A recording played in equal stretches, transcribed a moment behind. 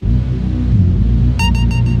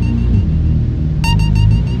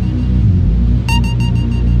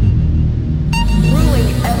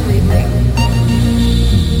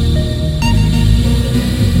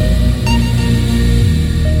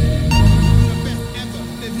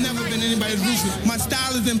is ruthless. My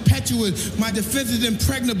style is impetuous. My defense is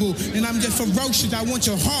impregnable. And I'm just ferocious. I want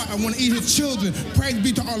your heart. I want to eat his children. Praise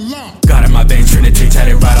be to Allah. Got in my veins, Trinity,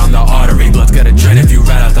 tatted right on the artery. Blood's got a dread if you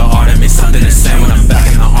rat out the art of me. Something to say when I'm back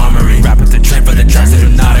in the armory. Rap with the train for the tracks that do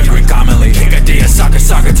not agree commonly. King of Dia,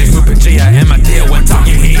 Socrates, looping G, I am my deal when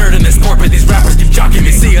talking heat. Nerd in this sport, but these rappers keep jocking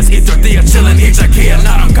me. See us eat tortilla, chillin' each IKEA.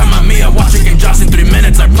 Not on Kama Mia, watching King Josh in 3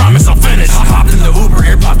 minutes. I promise I'll finish. I hopped in the Uber,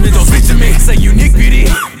 AirPods, me don't speak to me. Say unique beauty,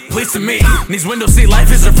 please to me. These windows see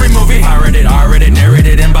life is a free movie. Pirated, R-rated,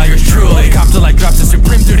 narrated, and by yours truly. Cop till I drops a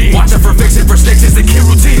supreme duty. Watch out for fixing for stakes is the key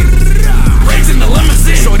routine. Raising the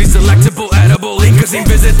limousine. Shorty's delectable, edible, lean cuisine.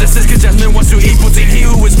 Visit the sis, cause Jasmine wants to eat poutine. He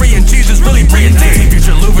who is free and cheese is really free indeed.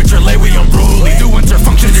 Future Louverture, lay we unruly. Do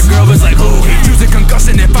interfunctions, your girl is like who? He choose a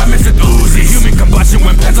concussion if I miss it Uzi. Human combustion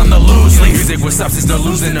when pens on the loose leaf. Music with substance, no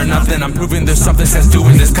losing or nothing. I'm proving there's something since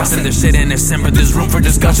doing this. Cussing this shit in December, there's room for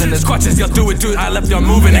discussion. There's questions, y'all do it, dude. I left y'all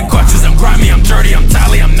moving in crutches. I'm grimy, I'm dirty, I'm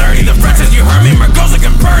tally, I'm nerdy. The Frenches, you heard me, my girls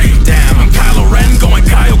looking purty. Damn, I'm Kylo Ren, going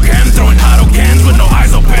Kaioken, throwing hot cans with no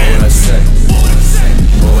eyes open. What would I say?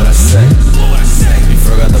 What would I say? You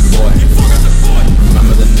forgot the boy.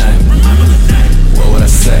 Remember the name. What would I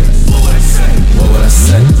say? What would I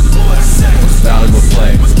say? Most valuable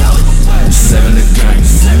play. 7 to game.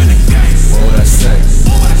 What would I say?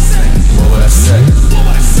 What would I say?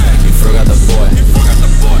 You forgot the boy.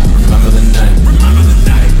 Remember the name.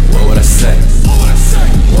 What would I say? What would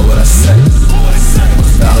I say?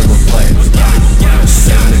 Most valuable play.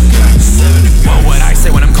 7 to game. What would I say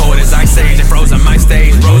when I'm cold as ice age? It froze on my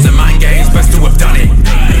stage, rose in mind gaze. Best to have done it.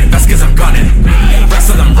 Best cause I'm gunning. Rest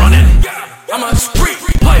of them running. I'm a street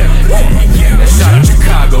player. And shout out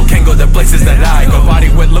Chicago. Can't go the places that I go. Body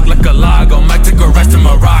wet look like a lago. Might take a rest in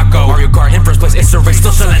Morocco. Mario Kart in first place. It's a race.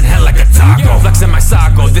 Still chillin' hell like a taco. Flexing my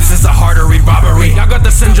socko. This is a hardery robbery. Y'all got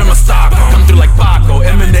the syndrome of Stockholm. Come through like Paco.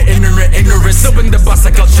 Imminent ignorance. Still in the bus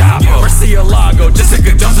like El Chapo. Murcielago.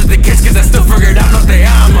 Jessica Jones at the kids. Cause I still figured out not the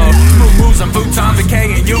ammo. Moves on futon,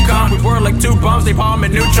 VK and Yukon. We were like 2 bombs, they palm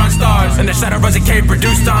and neutron stars. And the shadow rising K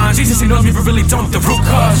produced on. Jesus, he knows me, but really don't the root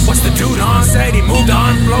cause. What's the dude on? Said he moved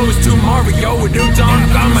on. Flow is too Mario with Newton.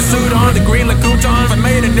 Got my suit on, the green Lacoutons. I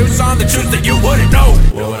made a new song, the truth that you wouldn't know.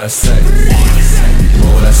 What would I say?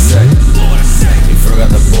 What would I say? You forgot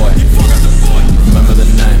the boy. Remember the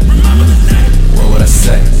name. What would I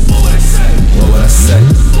say? What would I say?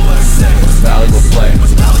 Most valuable play.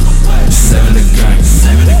 7 to game.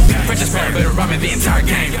 French is fair, but around me the entire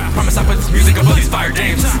game. Promise I put this music above these fire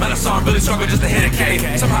dames. Man, I saw him really struggle just to hit a K.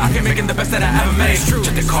 Somehow I keep making the best that I ever made.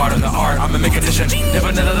 Check the card on the art, I'ma make addition.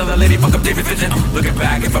 Never let another lady fuck up David Vision. Looking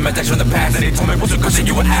back, if I'm a text from the past, and he told me what's a question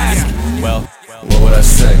you would ask. Well, what would I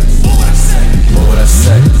say?